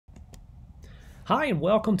Hi and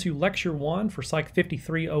welcome to Lecture 1 for Psych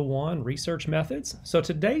 5301 Research Methods. So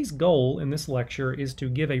today's goal in this lecture is to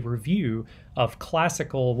give a review of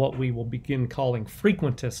classical, what we will begin calling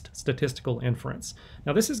frequentist statistical inference.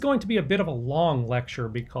 Now this is going to be a bit of a long lecture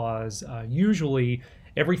because usually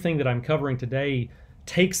everything that I'm covering today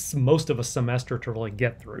takes most of a semester to really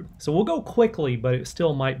get through. So we'll go quickly, but it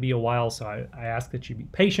still might be a while, so I ask that you be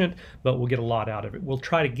patient, but we'll get a lot out of it. We'll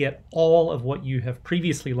try to get all of what you have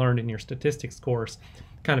previously learned in your statistics course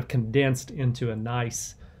kind of condensed into a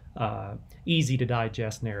nice, easy to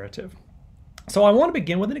digest narrative. So I want to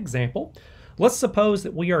begin with an example. Let's suppose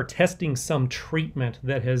that we are testing some treatment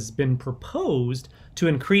that has been proposed to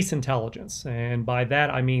increase intelligence, and by that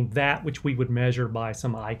I mean that which we would measure by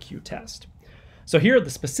some IQ test. So here are the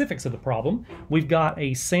specifics of the problem. We've got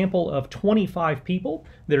a sample of 25 people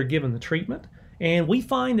that are given the treatment, and we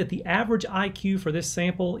find that the average IQ for this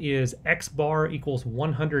sample is X bar equals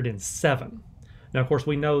 107. Now, of course,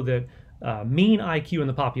 we know that mean IQ in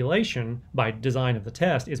the population by design of the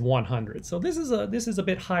test is 100. So this is a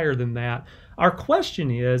bit higher than that. Our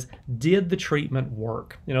question is, did the treatment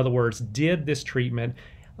work? In other words, did this treatment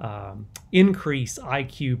increase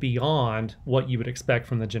IQ beyond what you would expect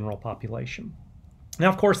from the general population? Now,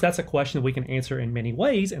 of course, that's a question that we can answer in many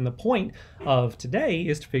ways, and the point of today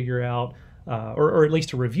is to figure out, or at least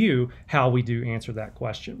to review, how we do answer that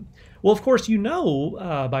question. Well, of course, you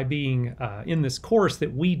know by being in this course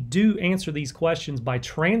that we do answer these questions by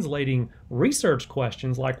translating research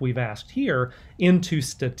questions like we've asked here into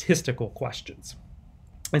statistical questions.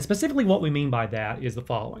 And specifically what we mean by that is the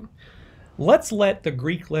following. Let's let the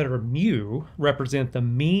Greek letter mu represent the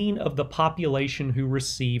mean of the population who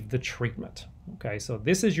received the treatment. Okay, so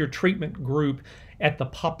this is your treatment group at the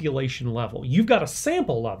population level. You've got a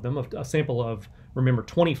sample of them, a sample of, remember,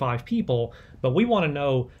 25 people, but we want to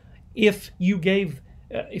know if you gave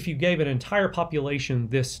an entire population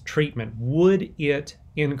this treatment, would it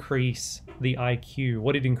increase the IQ?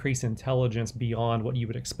 Would it increase intelligence beyond what you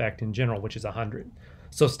would expect in general, which is 100?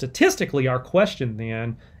 So statistically, our question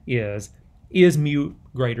then is mu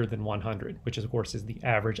greater than 100, which of course is the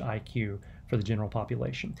average IQ for the general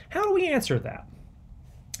population? How do we answer that?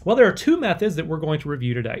 Well, there are two methods that we're going to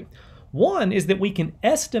review today. One is that we can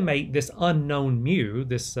estimate this unknown mu,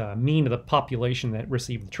 this mean of the population that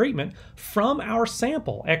received the treatment, from our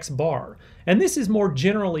sample, X bar. And this is more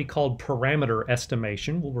generally called parameter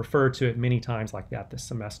estimation. We'll refer to it many times like that this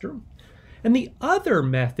semester. And the other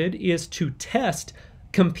method is to test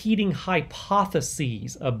competing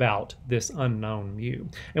hypotheses about this unknown mu.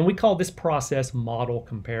 And we call this process model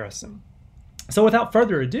comparison. So without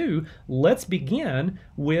further ado, let's begin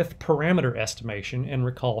with parameter estimation and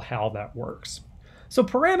recall how that works. So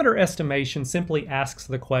parameter estimation simply asks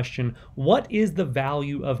the question, what is the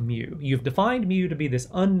value of mu? You've defined mu to be this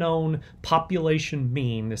unknown population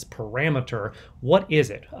mean, this parameter. What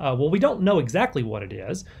is it? Well, we don't know exactly what it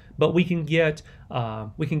is, but we can get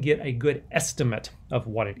a good estimate of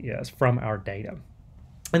what it is from our data.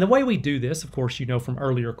 And the way we do this, of course, you know from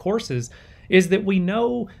earlier courses, is that we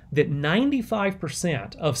know that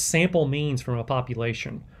 95% of sample means from a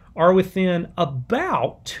population are within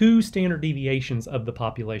about 2 standard deviations of the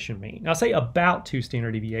population mean. Now I say about 2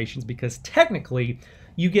 standard deviations because technically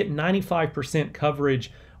you get 95%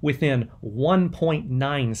 coverage within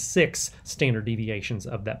 1.96 standard deviations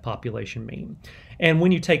of that population mean. And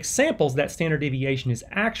when you take samples, that standard deviation is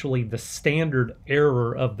actually the standard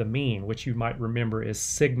error of the mean, which you might remember is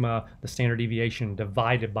sigma, the standard deviation,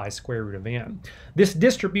 divided by square root of n. This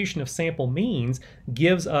distribution of sample means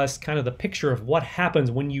gives us kind of the picture of what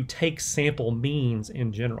happens when you take sample means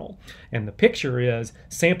in general. And the picture is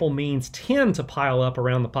sample means tend to pile up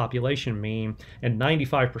around the population mean, and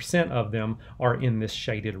 95% of them are in this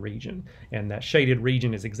shaded region. And that shaded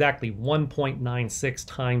region is exactly 1.96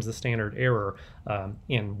 times the standard error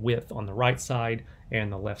in width on the right side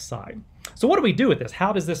and the left side. So what do we do with this?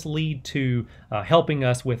 How does this lead to helping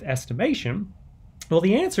us with estimation? Well,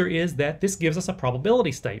 the answer is that this gives us a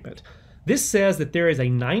probability statement. This says that there is a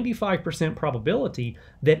 95% probability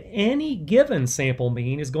that any given sample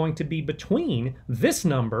mean is going to be between this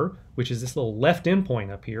number, which is this little left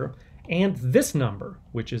endpoint up here, and this number,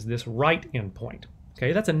 which is this right endpoint.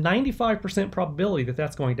 Okay, that's a 95% probability that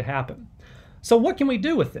that's going to happen. So what can we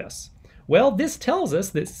do with this? Well, this tells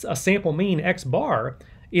us that a sample mean X bar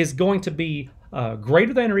is going to be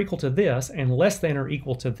greater than or equal to this and less than or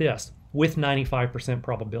equal to this with 95%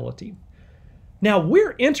 probability. Now,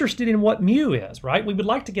 we're interested in what mu is, right? We would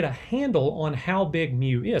like to get a handle on how big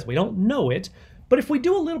mu is. We don't know it, but if we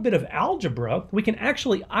do a little bit of algebra, we can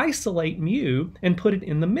actually isolate mu and put it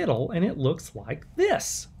in the middle, and it looks like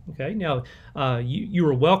this. Okay, now you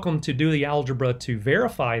are welcome to do the algebra to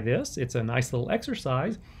verify this. It's a nice little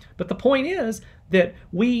exercise. But the point is that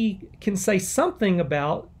we can say something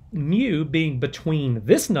about mu being between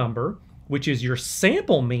this number, which is your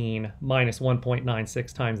sample mean minus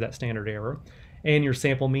 1.96 times that standard error, and your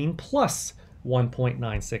sample mean plus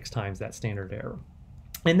 1.96 times that standard error.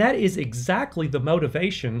 And that is exactly the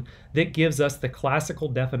motivation that gives us the classical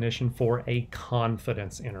definition for a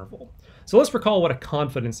confidence interval. So let's recall what a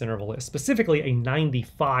confidence interval is, specifically a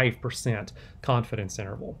 95% confidence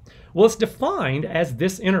interval. Well, it's defined as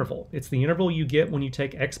this interval. It's the interval you get when you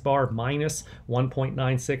take x bar minus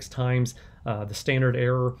 1.96 times the standard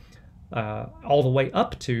error all the way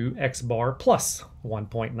up to x bar plus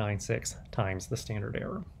 1.96 times the standard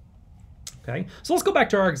error. Okay, so let's go back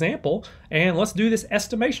to our example and let's do this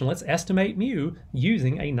estimation. Let's estimate mu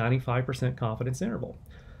using a 95% confidence interval.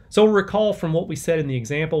 So recall from what we said in the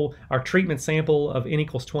example, our treatment sample of n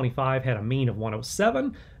equals 25 had a mean of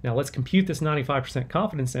 107. Now let's compute this 95%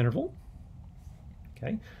 confidence interval.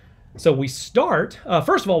 Okay, so we start,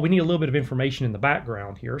 first of all, we need a little bit of information in the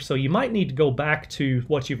background here. So you might need to go back to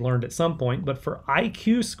what you've learned at some point, but for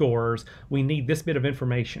IQ scores, we need this bit of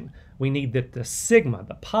information. We need that the sigma,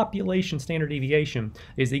 the population standard deviation,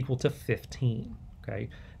 is equal to 15. Okay.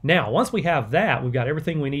 Now, once we have that, we've got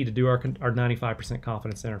everything we need to do our 95%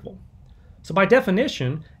 confidence interval. So by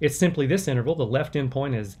definition, it's simply this interval. The left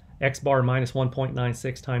endpoint is x bar minus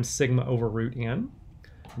 1.96 times sigma over root n.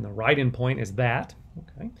 And the right endpoint is that.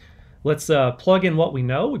 Okay. Let's plug in what we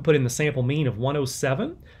know. We put in the sample mean of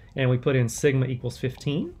 107, and we put in sigma equals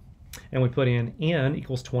 15, and we put in n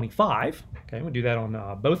equals 25. Okay, we do that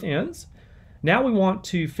on both ends. Now we want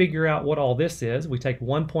to figure out what all this is. We take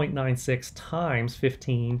 1.96 times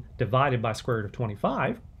 15 divided by square root of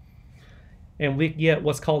 25, and we get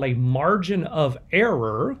what's called a margin of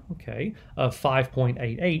error, okay, of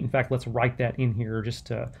 5.88. In fact, let's write that in here just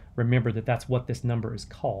to remember that that's what this number is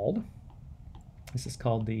called. This is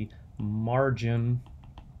called the margin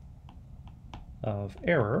of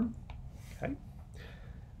error. Okay.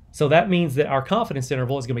 So that means that our confidence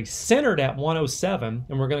interval is going to be centered at 107,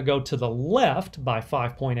 and we're going to go to the left by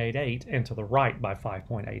 5.88 and to the right by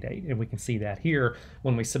 5.88. And we can see that here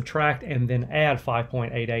when we subtract and then add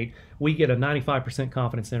 5.88, we get a 95%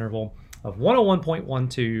 confidence interval of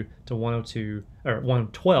 101.12 to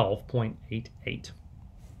 112.88.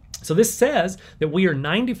 So this says that we are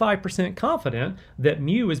 95% confident that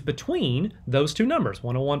mu is between those two numbers,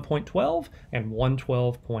 101.12 and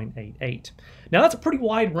 112.88. Now that's a pretty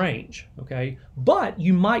wide range, okay? But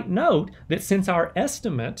you might note that since our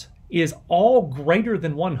estimate is all greater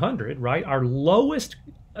than 100, right? Our lowest,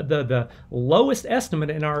 the lowest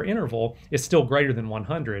estimate in our interval is still greater than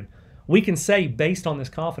 100. We can say based on this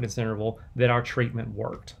confidence interval that our treatment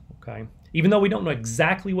worked, okay? Even though we don't know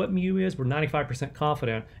exactly what mu is, we're 95%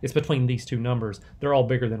 confident it's between these two numbers. They're all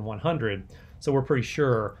bigger than 100, so we're pretty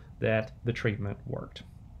sure that the treatment worked.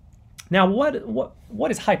 Now,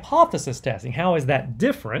 what is hypothesis testing? How is that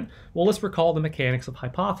different? Well, let's recall the mechanics of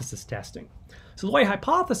hypothesis testing. So the way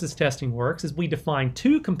hypothesis testing works is we define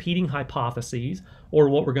two competing hypotheses, or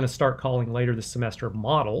what we're going to start calling later this semester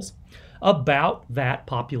models, about that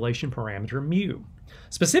population parameter mu.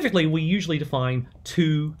 Specifically, we usually define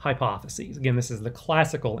two hypotheses. Again, this is the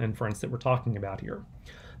classical inference that we're talking about here.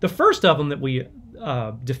 The first of them that we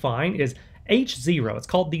define is H0. It's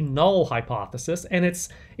called the null hypothesis, and it's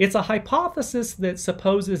a hypothesis that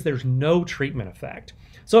supposes there's no treatment effect.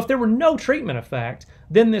 So if there were no treatment effect,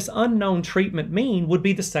 then this unknown treatment mean would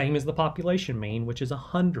be the same as the population mean, which is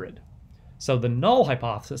 100. So the null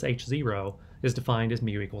hypothesis, H0, is defined as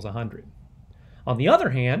mu equals 100. On the other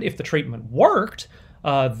hand, if the treatment worked,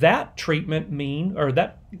 that treatment mean, or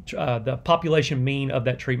the population mean of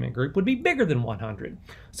that treatment group would be bigger than 100.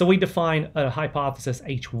 So we define a hypothesis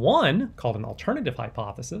H1, called an alternative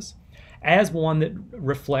hypothesis, as one that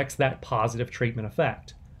reflects that positive treatment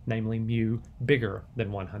effect, namely mu bigger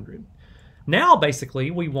than 100. Now, basically,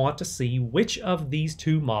 we want to see which of these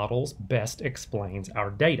two models best explains our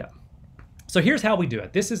data. So here's how we do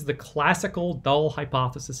it. This is the classical null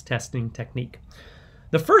hypothesis testing technique.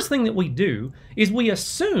 The first thing that we do is we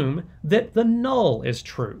assume that the null is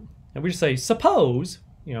true. And we just say, suppose,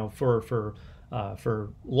 you know, for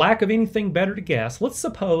lack of anything better to guess, let's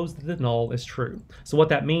suppose that the null is true. So what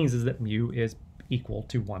that means is that mu is equal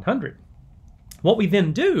to 100. What we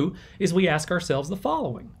then do is we ask ourselves the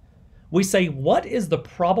following. We say, what is the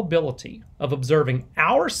probability of observing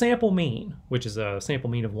our sample mean, which is a sample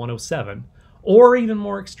mean of 107, or even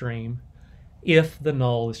more extreme, if the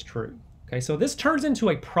null is true? Okay, so this turns into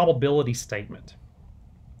a probability statement.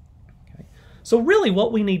 Okay. So really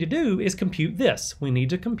what we need to do is compute this. We need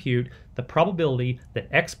to compute the probability that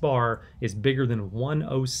x bar is bigger than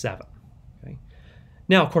 107. Okay?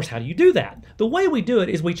 Now, of course, how do you do that? The way we do it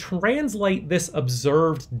is we translate this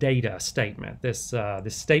observed data statement, this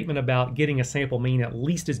statement about getting a sample mean at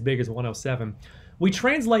least as big as 107. We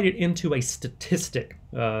translate it into a statistic,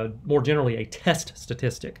 more generally a test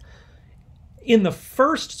statistic. In the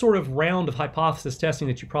first sort of round of hypothesis testing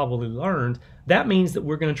that you probably learned, that means that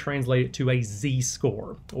we're going to translate it to a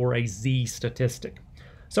z-score or a z-statistic.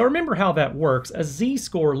 So remember how that works. A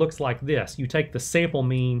z-score looks like this. You take the sample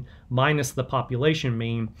mean minus the population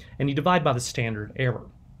mean, and you divide by the standard error.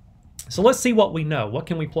 So let's see what we know. What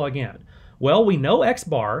can we plug in? Well, we know x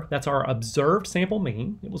bar, that's our observed sample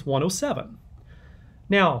mean. It was 107.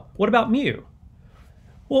 Now, what about mu?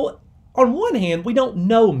 Well, on one hand, we don't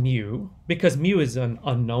know mu because mu is an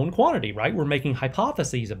unknown quantity, right? We're making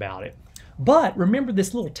hypotheses about it. But remember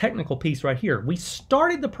this little technical piece right here. We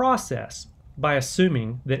started the process by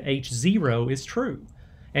assuming that H0 is true.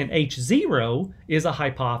 And H0 is a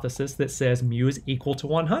hypothesis that says mu is equal to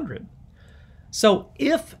 100. So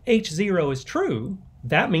if H0 is true,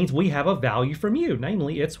 that means we have a value for mu,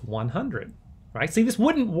 namely it's 100. Right? See, this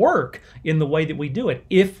wouldn't work in the way that we do it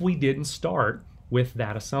if we didn't start with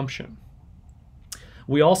that assumption.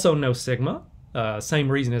 We also know sigma, same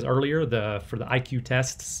reason as earlier. For the IQ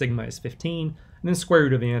test, sigma is 15, and then square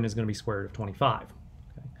root of n is going to be square root of 25.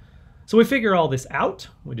 Okay. So we figure all this out.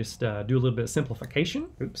 We just do a little bit of simplification.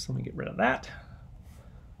 Oops, let me get rid of that.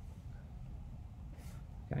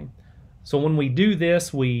 Okay. So when we do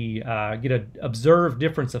this, we get an observed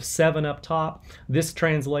difference of 7 up top. This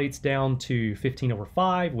translates down to 15 over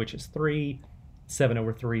 5, which is 3. 7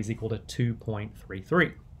 over 3 is equal to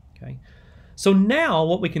 2.33. Okay. So now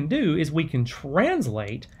what we can do is we can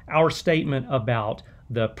translate our statement about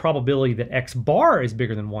the probability that x bar is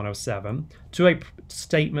bigger than 107 to a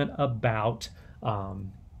statement about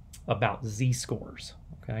z-scores.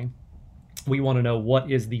 Okay. We want to know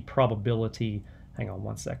what is the probability. Hang on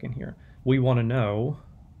one second here. We want to know,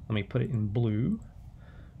 let me put it in blue,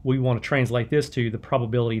 we want to translate this to the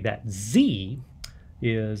probability that z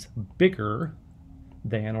is bigger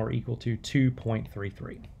than or equal to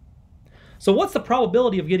 2.33. So what's the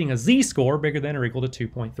probability of getting a z-score bigger than or equal to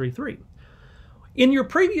 2.33? In your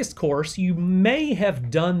previous course, you may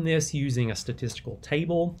have done this using a statistical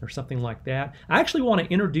table or something like that. I actually want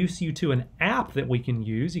to introduce you to an app that we can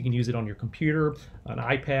use. You can use it on your computer, an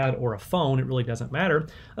iPad, or a phone. It really doesn't matter.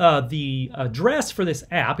 The address for this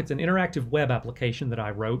app, it's an interactive web application that I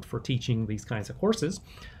wrote for teaching these kinds of courses.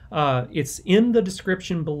 It's in the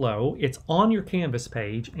description below. It's on your Canvas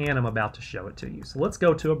page, and I'm about to show it to you. So let's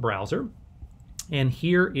go to a browser, and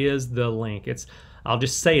here is the link. I'll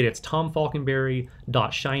just say it. It's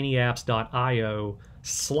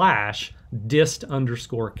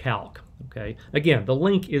tomfalkenberry.shinyapps.io/dist_calc. Okay. Again, the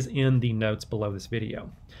link is in the notes below this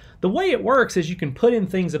video. The way it works is you can put in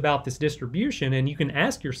things about this distribution, and you can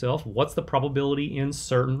ask yourself, what's the probability in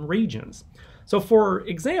certain regions? So for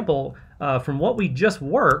example, from what we just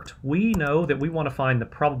worked, we know that we want to find the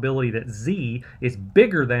probability that z is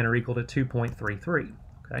bigger than or equal to 2.33.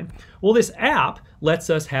 Okay. Well, this app lets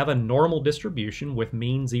us have a normal distribution with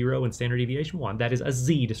mean 0 and standard deviation 1. That is a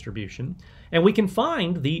z distribution. And we can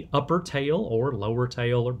find the upper tail or lower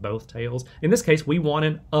tail or both tails. In this case, we want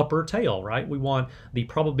an upper tail, right? We want the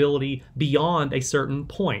probability beyond a certain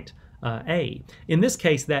point, A. In this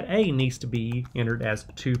case, that A needs to be entered as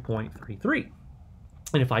 2.33.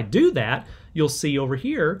 And if I do that, you'll see over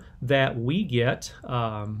here that we get,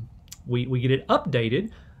 we get it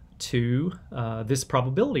updated to this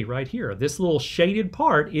probability right here. This little shaded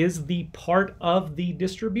part is the part of the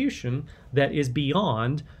distribution that is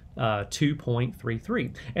beyond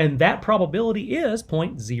 2.33. And that probability is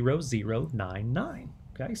 0.0099.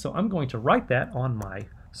 Okay, so I'm going to write that on my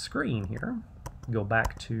screen here. Go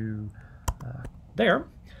back to there.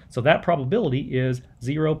 So that probability is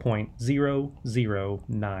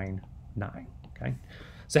 0.0099. Okay,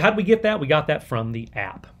 so how did we get that? We got that from the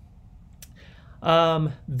app.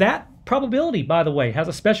 That probability, by the way, has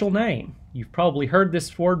a special name. You've probably heard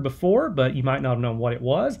this word before, but you might not have known what it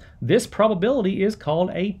was. This probability is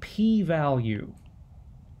called a p-value.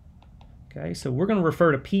 Okay, so we're going to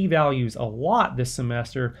refer to p-values a lot this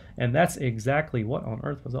semester, and that's exactly what on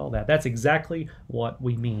earth was all that. That's exactly what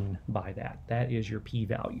we mean by that. That is your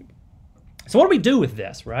p-value. So what do we do with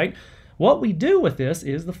this, right? What we do with this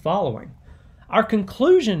is the following. Our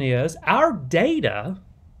conclusion is our data,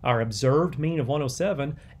 our observed mean of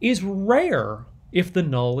 107, is rare if the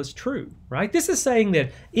null is true, right? This is saying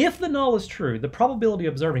that if the null is true, the probability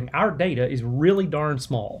of observing our data is really darn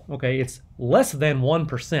small, okay? It's less than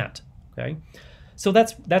 1%, okay? So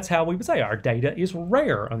that's how we would say our data is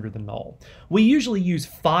rare under the null. We usually use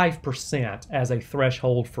 5% as a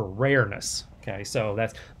threshold for rareness, okay? So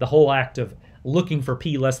that's the whole act of looking for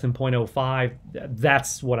p less than 0.05,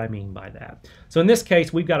 that's what I mean by that. So in this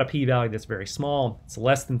case, we've got a p-value that's very small. It's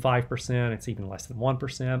less than 5%, it's even less than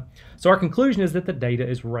 1%. So our conclusion is that the data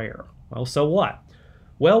is rare. Well, so what?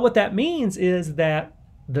 Well, what that means is that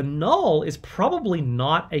the null is probably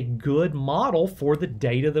not a good model for the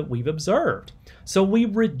data that we've observed. So we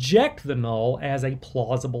reject the null as a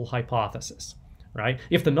plausible hypothesis, right?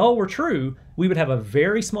 If the null were true, we would have a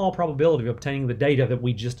very small probability of obtaining the data that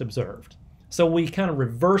we just observed. So we kind of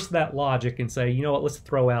reverse that logic and say, you know what, let's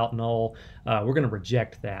throw out null. We're going to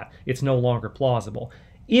reject that. It's no longer plausible.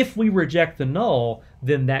 If we reject the null,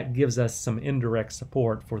 then that gives us some indirect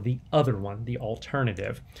support for the other one, the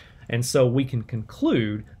alternative. And so we can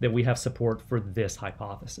conclude that we have support for this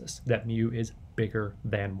hypothesis, that mu is bigger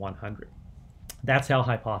than 100. That's how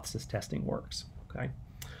hypothesis testing works, okay?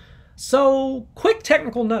 So quick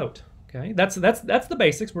technical note. Okay, that's the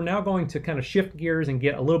basics. We're now going to kind of shift gears and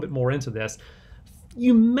get a little bit more into this.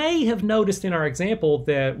 You may have noticed in our example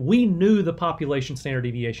that we knew the population standard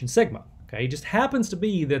deviation sigma. Okay, it just happens to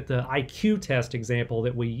be that the IQ test example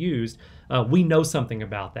that we used, we know something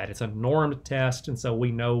about that. It's a normed test, and so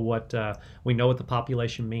we know what the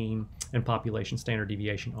population mean and population standard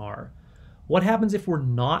deviation are. What happens if we're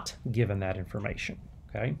not given that information?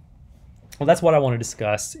 Okay, well, that's what I want to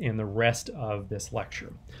discuss in the rest of this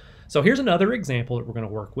lecture. So here's another example that we're going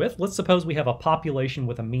to work with. Let's suppose we have a population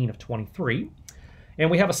with a mean of 23, and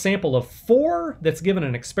we have a sample of 4 that's given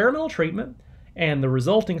an experimental treatment, and the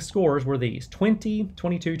resulting scores were these: 20,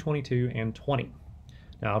 22, 22, and 20.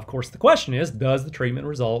 Now, of course, the question is, does the treatment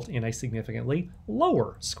result in a significantly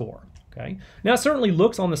lower score? Okay. Now, it certainly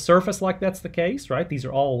looks on the surface like that's the case, right? These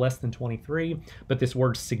are all less than 23, but this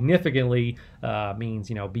word significantly means,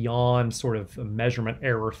 you know, beyond sort of a measurement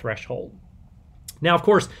error threshold. Now, of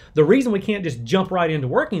course, the reason we can't just jump right into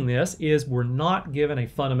working this is we're not given a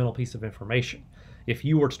fundamental piece of information. If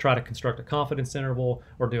you were to try to construct a confidence interval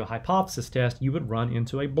or do a hypothesis test, you would run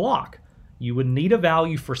into a block. You would need a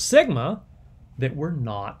value for sigma that we're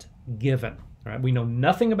not given. All right? We know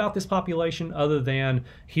nothing about this population other than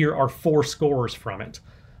here are 4 scores from it.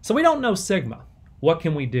 So we don't know sigma. What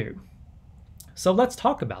can we do? So let's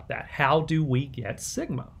talk about that. How do we get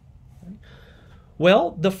sigma? Okay.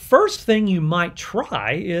 Well, the first thing you might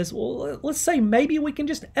try is, well, let's say maybe we can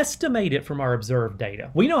just estimate it from our observed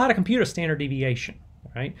data. We know how to compute a standard deviation,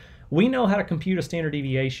 right? We know how to compute a standard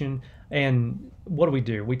deviation, and what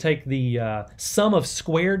do? We take the sum of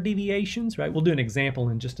squared deviations, right? We'll do an example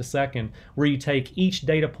in just a second where you take each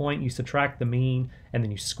data point, you subtract the mean, and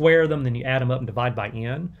then you square them, then you add them up and divide by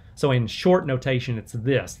n. So in short notation, it's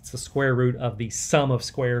this. It's the square root of the sum of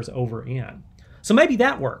squares over n. So maybe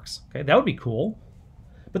that works, okay? That would be cool.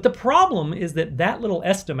 But the problem is that that little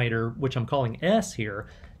estimator, which I'm calling S here,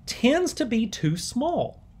 tends to be too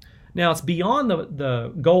small. Now, it's beyond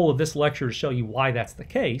the goal of this lecture to show you why that's the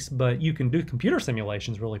case, but you can do computer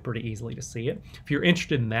simulations really pretty easily to see it. If you're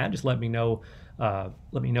interested in that, just let me know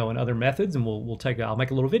in other methods, and I'll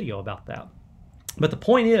make a little video about that. But the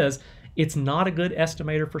point is, it's not a good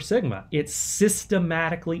estimator for sigma. It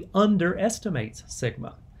systematically underestimates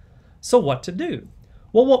sigma. So what to do?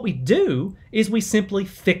 Well, what we do is we simply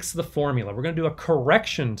fix the formula. We're going to do a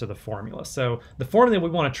correction to the formula. So the formula we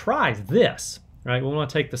want to try is this, right? We want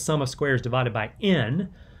to take the sum of squares divided by n.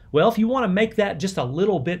 Well, if you want to make that just a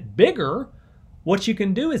little bit bigger, what you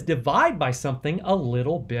can do is divide by something a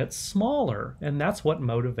little bit smaller. And that's what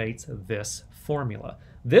motivates this formula.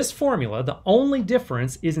 This formula, the only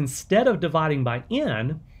difference is instead of dividing by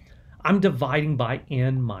n, I'm dividing by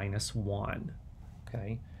n minus 1,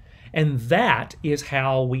 okay? And that is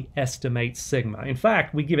how we estimate sigma. In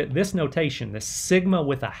fact, we give it this notation, this sigma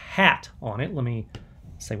with a hat on it. Let me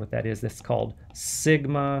say what that is. That's called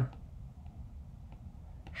sigma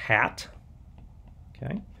hat.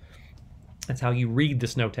 Okay. That's how you read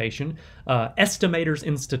this notation. Estimators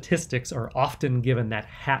in statistics are often given that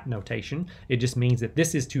hat notation. It just means that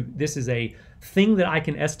this is a thing that I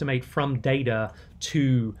can estimate from data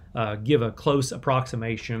to give a close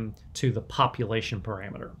approximation to the population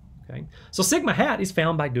parameter. Okay. So sigma hat is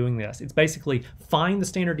found by doing this. It's basically find the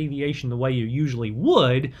standard deviation the way you usually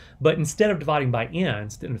would, but instead of dividing by n,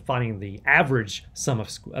 instead of finding the average sum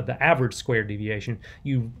of the average squared deviation,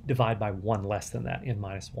 you divide by 1 less than that, n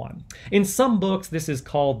minus 1. In some books, this is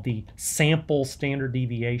called the sample standard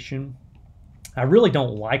deviation. I really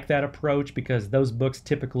don't like that approach because those books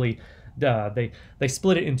typically they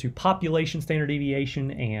split it into population standard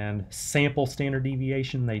deviation and sample standard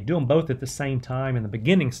deviation. They do them both at the same time, and the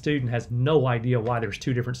beginning student has no idea why there's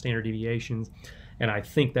two different standard deviations, and I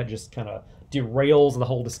think that just kind of derails the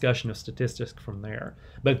whole discussion of statistics from there.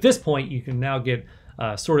 But at this point, you can now get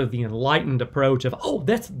sort of the enlightened approach of, oh,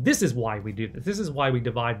 this is why we do this. This is why we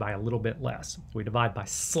divide by a little bit less. We divide by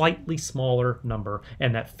slightly smaller number,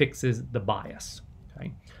 and that fixes the bias.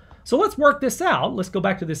 Okay. So let's work this out. Let's go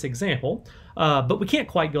back to this example, but we can't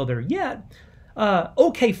quite go there yet.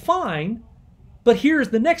 Okay, fine, but here's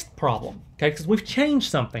the next problem, okay, because we've changed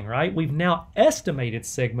something, right? We've now estimated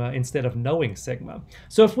sigma instead of knowing sigma.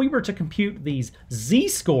 So if we were to compute these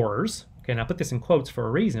z-scores, okay, and I put this in quotes for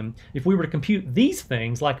a reason, if we were to compute these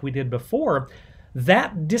things like we did before,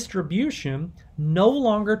 that distribution no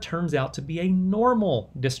longer turns out to be a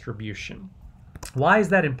normal distribution. Why is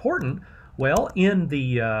that important? Well, in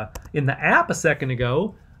the app a second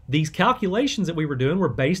ago, these calculations that we were doing were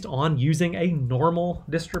based on using a normal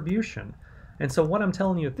distribution. And so what I'm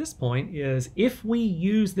telling you at this point is if we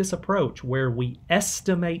use this approach where we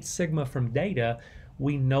estimate sigma from data,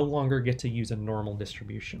 we no longer get to use a normal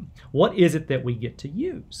distribution. What is it that we get to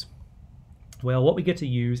use? Well, what we get to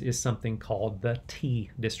use is something called the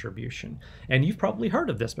t-distribution. And you've probably heard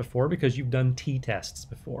of this before because you've done t-tests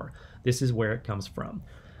before. This is where it comes from.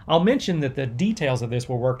 I'll mention that the details of this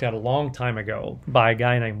were worked out a long time ago by a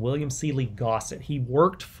guy named William Seeley Gossett. He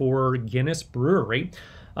worked for Guinness Brewery.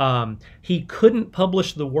 He couldn't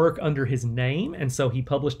publish the work under his name, and so he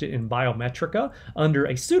published it in Biometrica under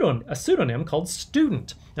a pseudonym called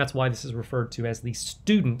Student. That's why this is referred to as the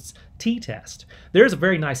Student's t-test. There's a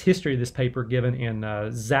very nice history of this paper given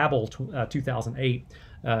in Zabel 2008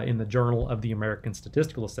 in the Journal of the American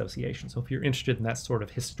Statistical Association. So if you're interested in that sort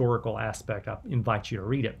of historical aspect, I invite you to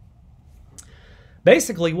read it.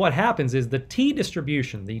 Basically, what happens is the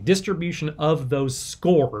t-distribution, the distribution of those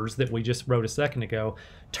scores that we just wrote a second ago,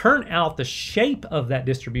 turn out the shape of that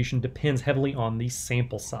distribution depends heavily on the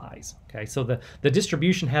sample size. Okay, so the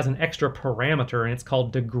distribution has an extra parameter, and it's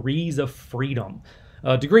called degrees of freedom.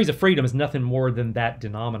 Degrees of freedom is nothing more than that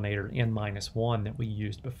denominator, n-1, that we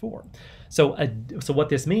used before. So what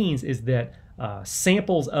this means is that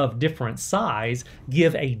samples of different size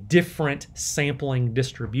give a different sampling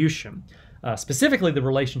distribution. Specifically, the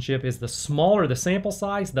relationship is the smaller the sample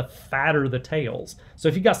size, the fatter the tails. So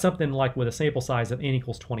if you got something like with a sample size of n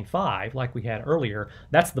equals 25, like we had earlier,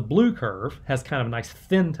 that's the blue curve, has kind of nice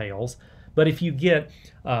thin tails. But if you get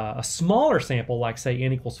a smaller sample, like say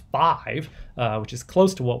n equals 5, which is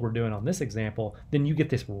close to what we're doing on this example, then you get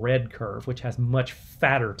this red curve, which has much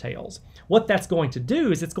fatter tails. What that's going to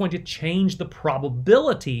do is it's going to change the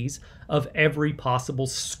probabilities of every possible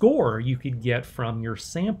score you could get from your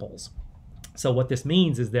samples. So what this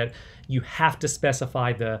means is that you have to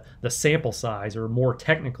specify the sample size, or more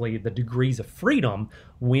technically, the degrees of freedom,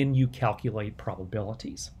 when you calculate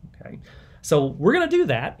probabilities. Okay, so we're going to do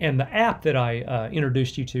that, and the app that I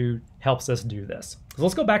introduced you to helps us do this. So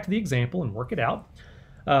let's go back to the example and work it out.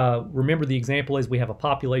 Remember, the example is we have a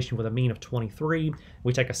population with a mean of 23.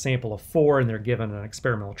 We take a sample of 4, and they're given an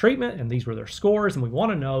experimental treatment, and these were their scores, and we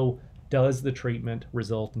want to know, does the treatment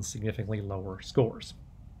result in significantly lower scores?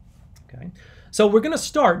 Okay, so we're going to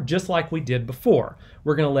start just like we did before.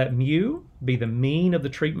 We're going to let mu be the mean of the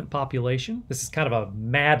treatment population. This is kind of a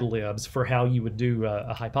Mad Libs for how you would do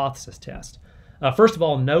a hypothesis test. First of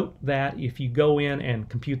all, note that if you go in and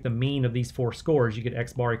compute the mean of these 4 scores, you get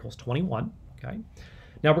x bar equals 21. Okay,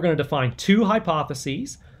 now we're going to define 2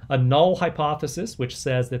 hypotheses. A null hypothesis, which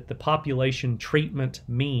says that the population treatment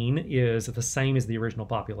mean is the same as the original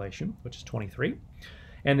population, which is 23.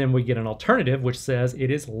 And then we get an alternative which says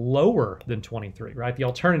it is lower than 23, right? The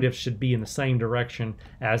alternative should be in the same direction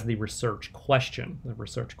as the research question. The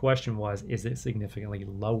research question was, is it significantly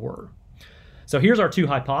lower? So here's our 2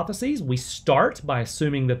 hypotheses. We start by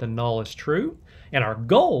assuming that the null is true, and our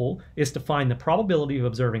goal is to find the probability of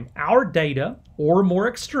observing our data, or more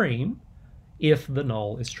extreme, if the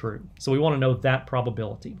null is true. So we want to know that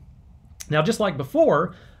probability. Now, just like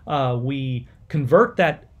before, we convert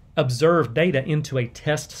that observed data into a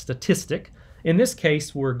test statistic. In this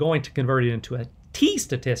case, we're going to convert it into a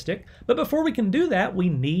t-statistic, but before we can do that, we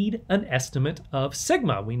need an estimate of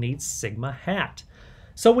sigma. We need sigma hat.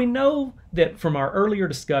 So we know that from our earlier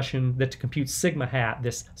discussion that to compute sigma hat,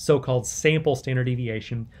 this so-called sample standard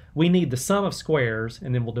deviation, we need the sum of squares,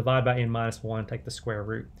 and then we'll divide by n-1, take the square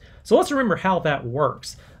root. So let's remember how that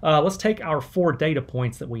works. Let's take our 4 data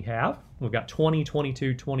points that we have. We've got 20,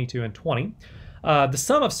 22, 22, and 20. The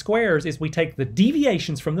sum of squares is we take the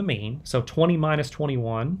deviations from the mean, so 20 minus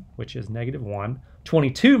 21, which is negative 1,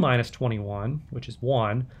 22 minus 21, which is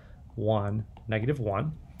 1, 1, negative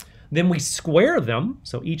 1. Then we square them,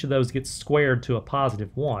 so each of those gets squared to a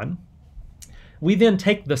positive 1. We then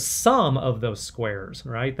take the sum of those squares,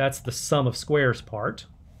 right? That's the sum of squares part.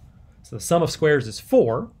 So the sum of squares is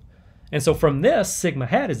 4. And so from this, sigma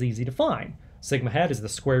hat is easy to find. Sigma hat is the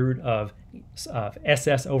square root of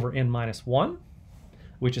SS over n minus 1,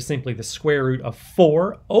 which is simply the square root of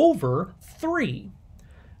 4 over 3.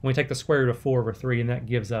 And we take the square root of 4 over 3, and that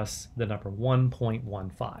gives us the number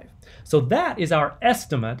 1.15. So that is our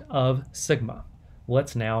estimate of sigma.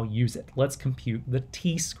 Let's now use it. Let's compute the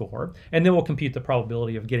t-score, and then we'll compute the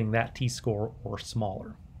probability of getting that t-score or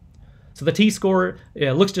smaller. So the t-score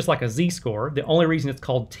looks just like a z-score. The only reason it's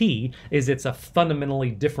called t is it's a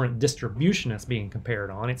fundamentally different distribution it's being compared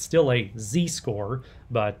on. It's still a z-score,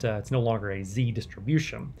 but it's no longer a z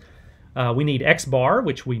distribution. We need x bar,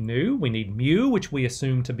 which we knew. We need mu, which we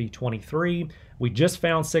assumed to be 23. We just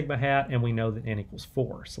found sigma hat, and we know that n equals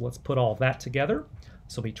 4. So let's put all that together.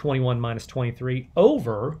 This will be 21 minus 23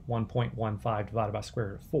 over 1.15 divided by square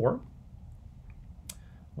root of 4.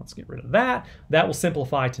 Let's get rid of that. That will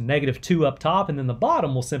simplify to negative 2 up top, and then the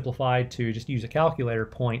bottom will simplify to, just use a calculator,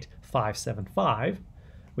 0.575,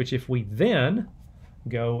 which if we then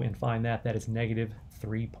go and find that, that is negative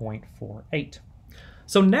 3.48.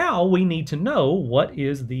 So now we need to know what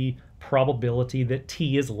is the probability that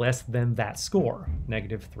t is less than that score,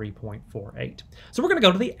 negative 3.48. So we're going to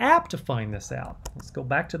go to the app to find this out. Let's go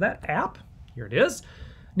back to that app. Here it is.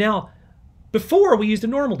 Now, before we used a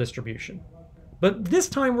normal distribution, but this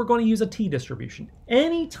time we're going to use a t-distribution.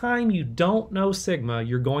 Anytime you don't know sigma,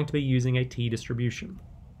 you're going to be using a t-distribution.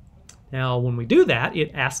 Now, when we do that, it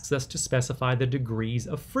asks us to specify the degrees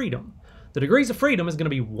of freedom. The degrees of freedom is going to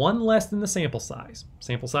be 1 less than the sample size.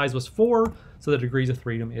 Sample size was 4, so the degrees of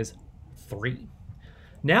freedom is 3.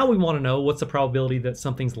 Now we want to know what's the probability that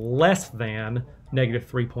something's less than negative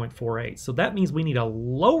 3.48. So that means we need a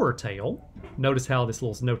lower tail. Notice how this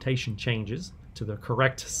little notation changes to the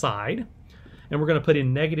correct side. And we're going to put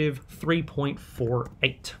in negative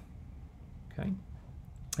 3.48. Okay?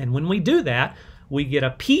 And when we do that, we get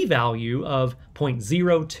a p-value of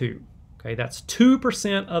 0.02. Okay, that's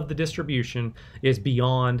 2% of the distribution is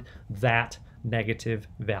beyond that negative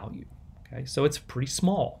value. Okay, so it's pretty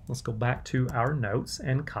small. Let's go back to our notes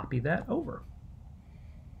and copy that over.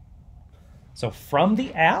 So from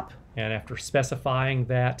the app, and after specifying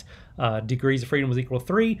that degrees of freedom was equal to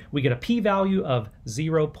 3, we get a p-value of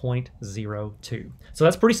 0.02. So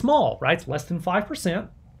that's pretty small, right? It's less than 5%.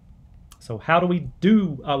 So how do we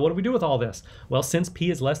do, what do we do with all this? Well, since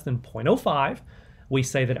p is less than 0.05, we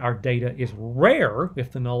say that our data is rare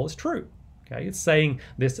if the null is true. Okay, it's saying,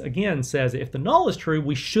 this again says if the null is true,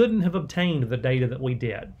 we shouldn't have obtained the data that we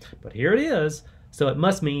did. But here it is, so it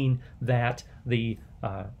must mean that the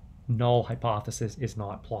null hypothesis is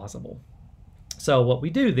not plausible. So what we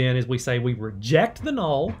do then is we say we reject the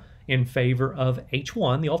null in favor of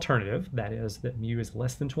H1, the alternative, that is that mu is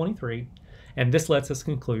less than 23, and this lets us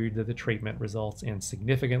conclude that the treatment results in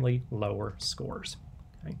significantly lower scores.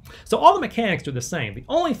 Okay. So all the mechanics are the same. The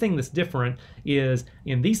only thing that's different is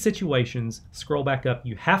in these situations, scroll back up,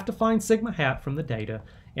 you have to find sigma hat from the data,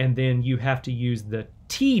 and then you have to use the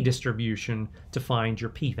t distribution to find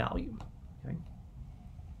your p-value. Okay.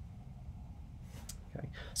 Okay.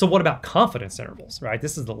 So what about confidence intervals, right?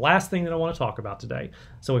 This is the last thing that I want to talk about today.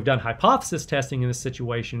 So we've done hypothesis testing in this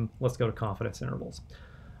situation. Let's go to confidence intervals.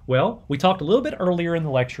 Well, we talked a little bit earlier in the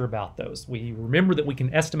lecture about those. We remember that we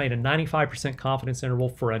can estimate a 95% confidence interval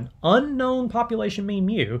for an unknown population mean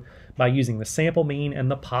mu by using the sample mean and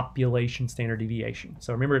the population standard deviation.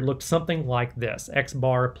 So remember, it looked something like this: x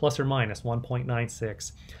bar plus or minus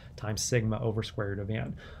 1.96 times sigma over square root of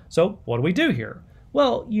n. So what do we do here?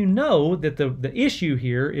 Well, you know that the issue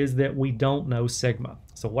here is that we don't know sigma.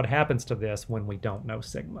 So what happens to this when we don't know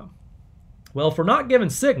sigma? Well, if we're not given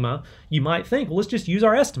sigma, you might think, well, let's just use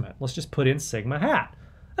our estimate. Let's just put in sigma hat.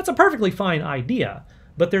 That's a perfectly fine idea,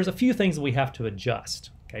 but there's a few things that we have to adjust.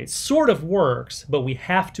 Okay, it sort of works, but we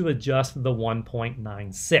have to adjust the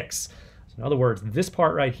 1.96. So in other words, this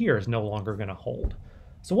part right here is no longer going to hold.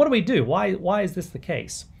 So what do we do? Why is this the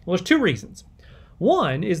case? Well, there's two reasons.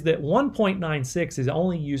 One is that 1.96 is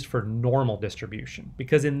only used for normal distribution,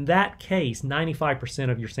 because in that case,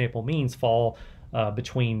 95% of your sample means fall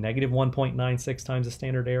between negative 1.96 times the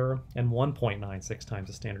standard error and 1.96 times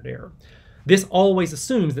the standard error. This always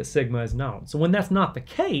assumes that sigma is known. So when that's not the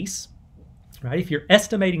case, right, if you're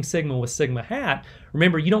estimating sigma with sigma hat,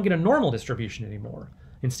 remember, you don't get a normal distribution anymore.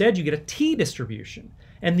 Instead, you get a t-distribution.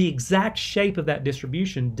 And the exact shape of that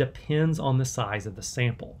distribution depends on the size of the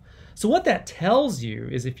sample. So what that tells you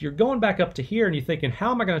is if you're going back up to here and you're thinking,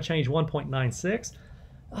 how am I going to change 1.96?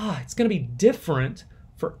 It's going to be different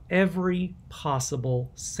for every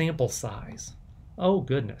possible sample size. Oh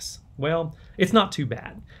goodness. Well, it's not too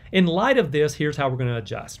bad. In light of this, here's how we're going to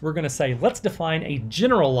adjust. We're going to say, let's define a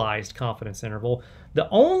generalized confidence interval. The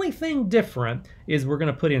only thing different is we're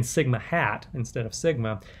going to put in sigma hat instead of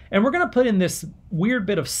sigma, and we're going to put in this weird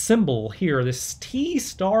bit of symbol here, this T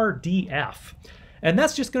star df. And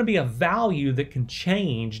that's just going to be a value that can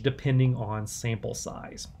change depending on sample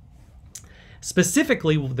size.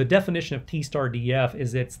 Specifically, the definition of T star df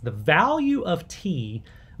is it's the value of T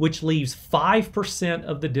which leaves 5%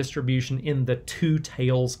 of the distribution in the two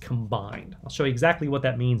tails combined. I'll show you exactly what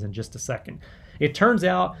that means in just a second. It turns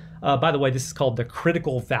out, by the way, this is called the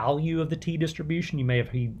critical value of the t-distribution. You may have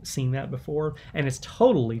seen that before, and it's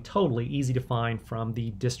totally easy to find from the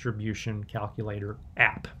distribution calculator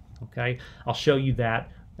app. Okay, I'll show you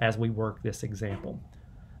that as we work this example.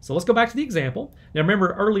 So let's go back to the example. Now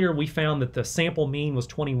remember earlier we found that the sample mean was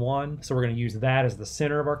 21, so we're going to use that as the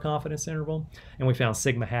center of our confidence interval, and we found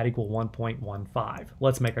sigma hat equal 1.15.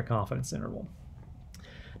 Let's make a confidence interval.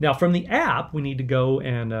 Now from the app we need to go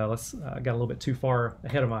and got a little bit too far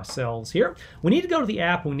ahead of ourselves here. We need to go to the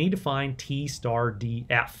app, we need to find T star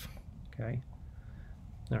df. Okay.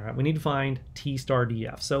 All right, we need to find T star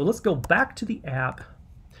df. So let's go back to the app.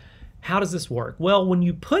 How does this work? Well, when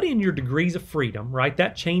you put in your degrees of freedom, right,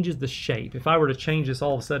 that changes the shape. If I were to change this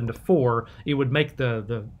all of a sudden to 4, it would make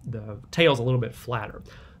the tails a little bit flatter.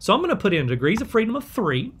 So I'm going to put in degrees of freedom of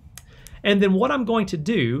 3, and then what I'm going to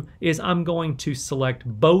do is I'm going to select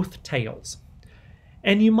both tails.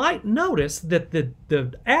 And you might notice that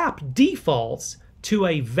the app defaults to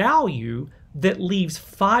a value that leaves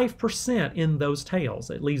 5% in those tails.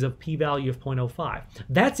 It leaves a p-value of 0.05.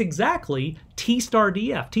 That's exactly T star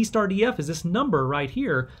df. T star df is this number right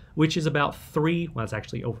here, which is about 3, well, it's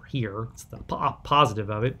actually over here. It's the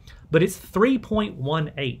positive of it, but it's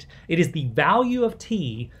 3.18. It is the value of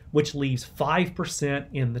t which leaves 5%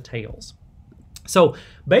 in the tails. So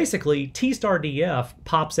basically, T star df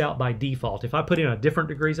pops out by default. If I put in a different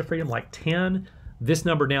degrees of freedom, like 10, this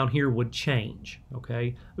number down here would change,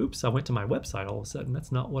 okay? Oops, I went to my website all of a sudden.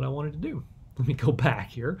 That's not what I wanted to do. Let me go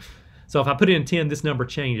back here. So if I put in 10, this number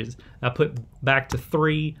changes. I put back to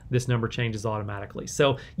 3, this number changes automatically.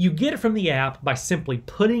 So you get it from the app by simply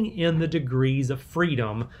putting in the degrees of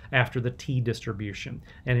freedom after the t distribution,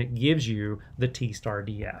 and it gives you the T star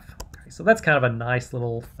df. Okay, so that's kind of a nice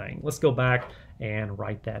little thing. Let's go back and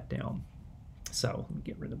write that down. So let me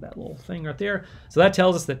get rid of that little thing right there. So that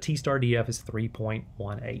tells us that T star df is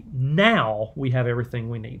 3.18. Now we have everything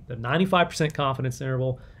we need. The 95% confidence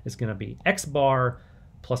interval is going to be x bar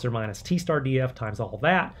plus or minus T star df times all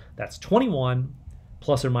that. That's 21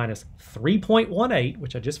 plus or minus 3.18,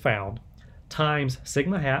 which I just found, times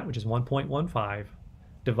sigma hat, which is 1.15,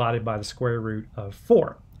 divided by the square root of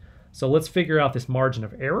 4. So let's figure out this margin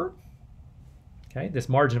of error. Okay, this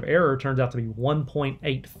margin of error turns out to be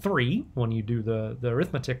 1.83 when you do the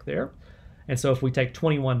arithmetic there. And so if we take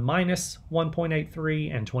 21 minus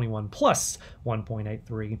 1.83 and 21 plus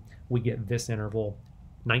 1.83, we get this interval,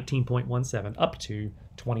 19.17 up to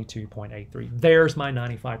 22.83. There's my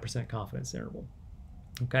 95% confidence interval.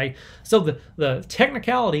 Okay, so the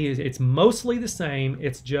technicality is it's mostly the same.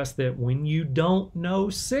 It's just that when you don't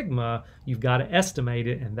know sigma, you've got to estimate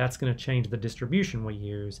it, and that's going to change the distribution we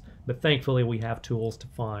use. But thankfully, we have tools to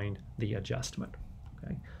find the adjustment.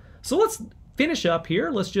 Okay, so let's finish up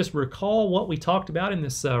here. Let's just recall what we talked about in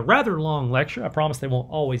this rather long lecture. I promise they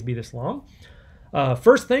won't always be this long.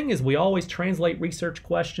 First thing is we always translate research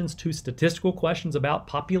questions to statistical questions about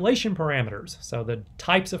population parameters. So the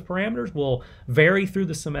types of parameters will vary through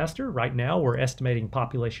the semester. Right now we're estimating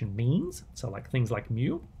population means, so like things like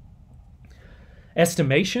mu.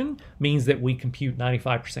 Estimation means that we compute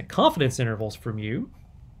 95% confidence intervals for mu.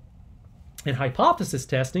 And hypothesis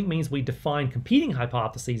testing means we define competing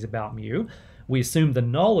hypotheses about mu. We assume the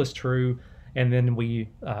null is true, and then we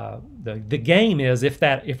the game is if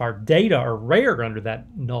our data are rare under that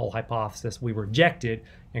null hypothesis, we reject it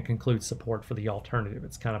and conclude support for the alternative.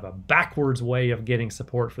 It's kind of a backwards way of getting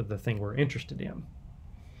support for the thing we're interested in.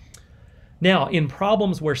 Now, in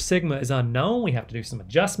problems where sigma is unknown, we have to do some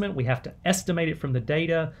adjustment. We have to estimate it from the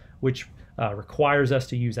data, which requires us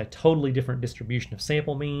to use a totally different distribution of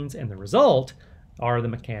sample means, and the result are the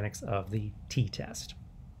mechanics of the t-test.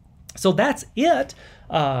 So that's it.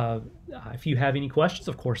 If you have any questions,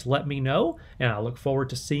 of course, let me know, and I look forward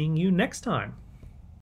to seeing you next time.